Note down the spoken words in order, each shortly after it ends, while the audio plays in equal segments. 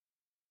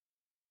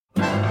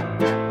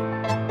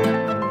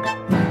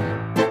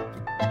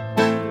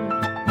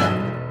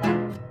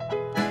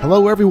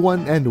Hello,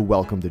 everyone, and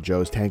welcome to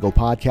Joe's Tango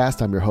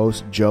Podcast. I'm your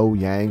host, Joe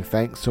Yang.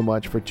 Thanks so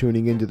much for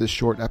tuning into this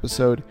short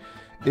episode.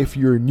 If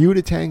you're new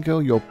to tango,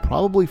 you'll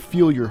probably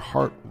feel your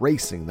heart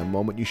racing the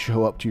moment you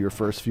show up to your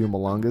first few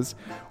milongas.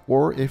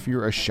 Or if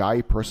you're a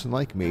shy person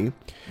like me,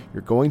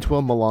 you're going to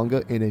a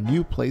milonga in a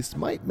new place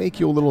might make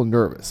you a little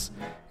nervous.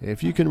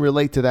 If you can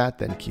relate to that,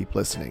 then keep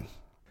listening.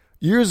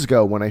 Years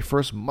ago, when I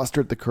first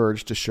mustered the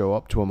courage to show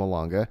up to a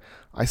milonga,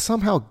 I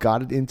somehow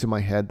got it into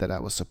my head that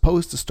I was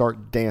supposed to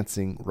start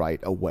dancing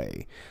right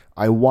away.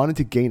 I wanted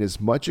to gain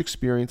as much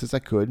experience as I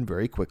could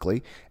very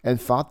quickly,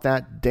 and thought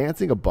that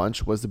dancing a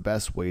bunch was the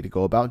best way to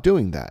go about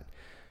doing that.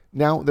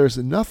 Now, there's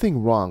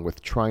nothing wrong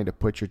with trying to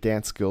put your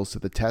dance skills to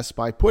the test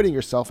by putting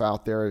yourself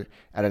out there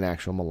at an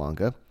actual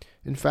milonga.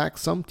 In fact,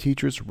 some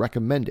teachers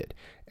recommend it,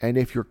 and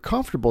if you're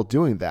comfortable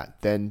doing that,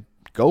 then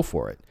go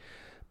for it.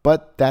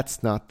 But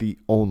that's not the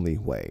only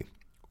way.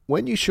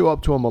 When you show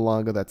up to a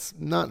milonga that's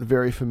not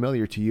very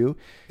familiar to you,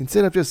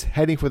 instead of just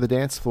heading for the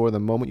dance floor the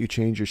moment you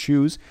change your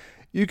shoes,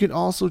 you can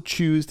also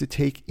choose to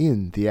take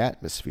in the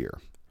atmosphere.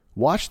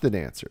 Watch the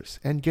dancers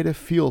and get a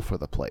feel for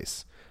the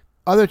place.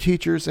 Other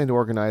teachers and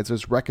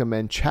organizers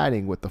recommend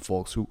chatting with the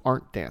folks who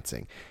aren't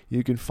dancing.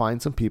 You can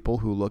find some people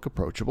who look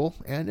approachable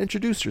and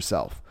introduce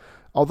yourself.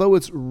 Although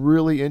it's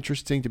really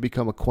interesting to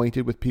become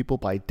acquainted with people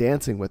by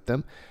dancing with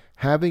them,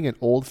 having an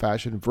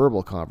old-fashioned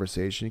verbal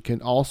conversation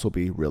can also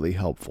be really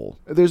helpful.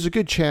 There's a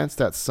good chance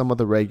that some of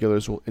the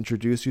regulars will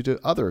introduce you to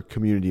other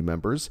community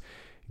members,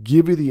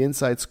 give you the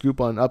inside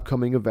scoop on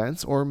upcoming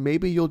events, or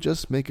maybe you'll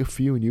just make a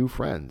few new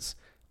friends.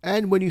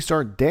 And when you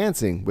start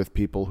dancing with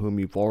people whom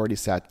you've already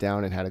sat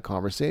down and had a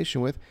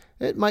conversation with,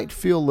 it might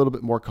feel a little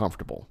bit more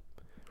comfortable.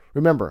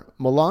 Remember,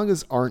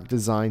 milongas aren't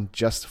designed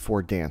just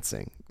for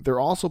dancing. They're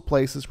also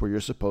places where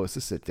you're supposed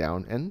to sit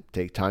down and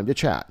take time to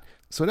chat.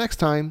 So next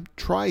time,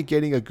 try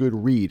getting a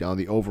good read on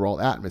the overall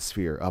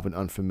atmosphere of an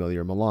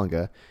unfamiliar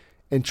milonga,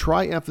 and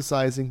try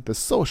emphasizing the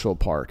social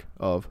part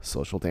of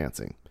social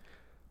dancing.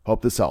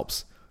 Hope this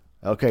helps.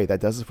 Okay, that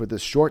does it for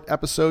this short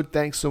episode.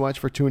 Thanks so much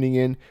for tuning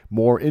in.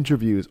 More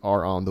interviews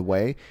are on the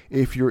way.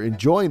 If you're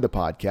enjoying the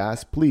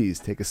podcast, please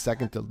take a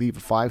second to leave a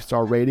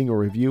 5-star rating or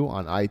review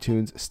on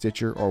iTunes,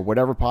 Stitcher, or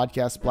whatever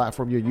podcast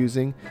platform you're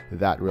using.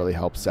 That really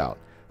helps out.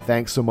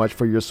 Thanks so much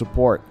for your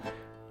support.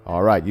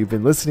 All right, you've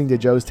been listening to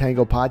Joe's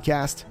Tango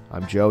Podcast.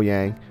 I'm Joe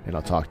Yang, and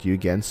I'll talk to you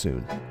again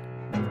soon.